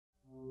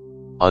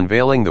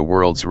unveiling the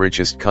world's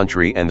richest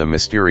country and the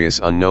mysterious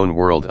unknown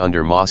world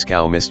under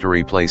Moscow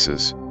Mystery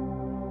Places.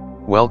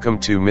 Welcome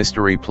to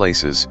Mystery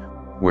Places,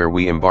 where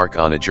we embark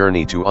on a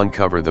journey to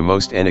uncover the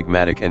most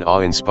enigmatic and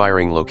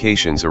awe-inspiring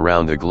locations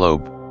around the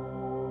globe.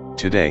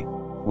 Today,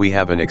 we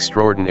have an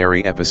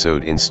extraordinary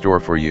episode in store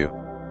for you.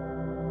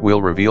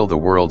 We'll reveal the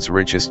world's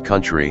richest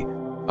country,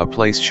 a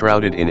place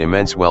shrouded in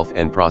immense wealth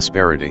and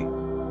prosperity.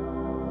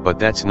 But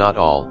that's not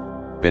all.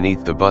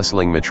 Beneath the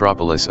bustling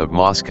metropolis of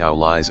Moscow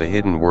lies a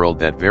hidden world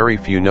that very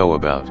few know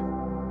about.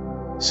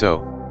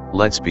 So,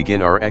 let's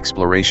begin our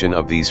exploration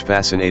of these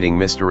fascinating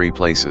mystery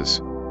places.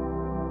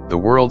 The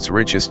world's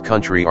richest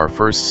country. Our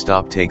first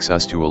stop takes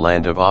us to a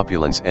land of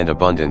opulence and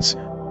abundance,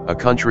 a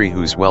country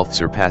whose wealth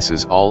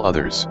surpasses all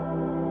others.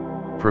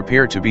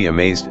 Prepare to be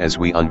amazed as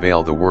we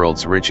unveil the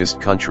world's richest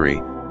country,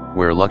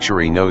 where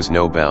luxury knows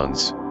no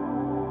bounds.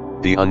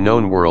 The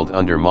unknown world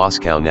under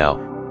Moscow.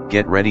 Now,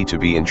 get ready to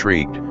be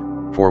intrigued,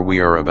 for we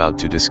are about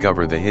to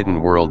discover the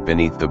hidden world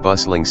beneath the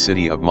bustling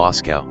city of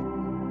Moscow.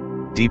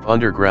 Deep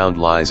underground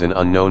lies an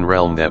unknown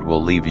realm that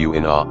will leave you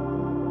in awe.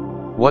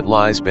 What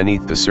lies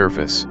beneath the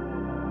surface?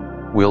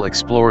 We'll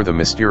explore the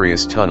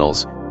mysterious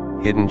tunnels,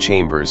 hidden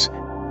chambers,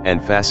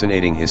 and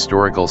fascinating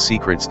historical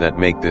secrets that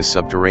make this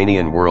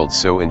subterranean world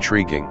so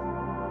intriguing.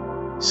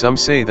 Some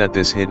say that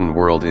this hidden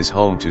world is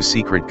home to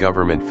secret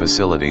government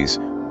facilities,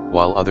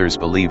 while others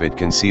believe it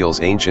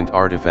conceals ancient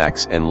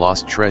artifacts and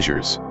lost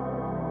treasures.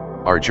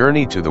 Our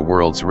journey to the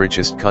world's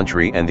richest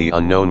country and the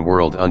unknown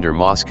world under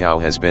Moscow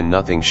has been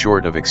nothing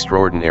short of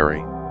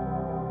extraordinary.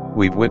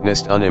 We've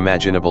witnessed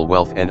unimaginable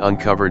wealth and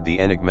uncovered the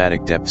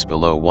enigmatic depths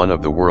below one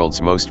of the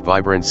world's most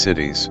vibrant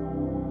cities.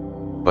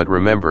 But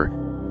remember,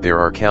 there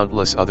are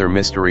countless other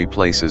mystery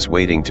places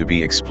waiting to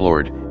be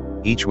explored,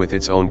 each with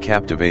its own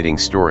captivating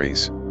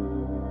stories.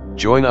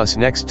 Join us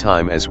next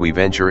time as we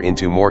venture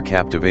into more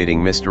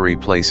captivating mystery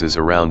places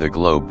around the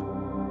globe.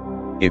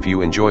 If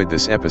you enjoyed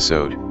this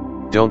episode,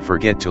 don't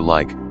forget to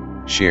like,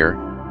 share,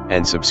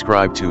 and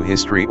subscribe to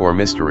History or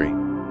Mystery.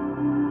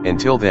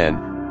 Until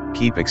then,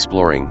 keep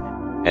exploring,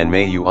 and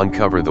may you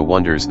uncover the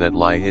wonders that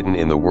lie hidden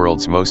in the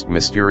world's most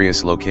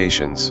mysterious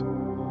locations.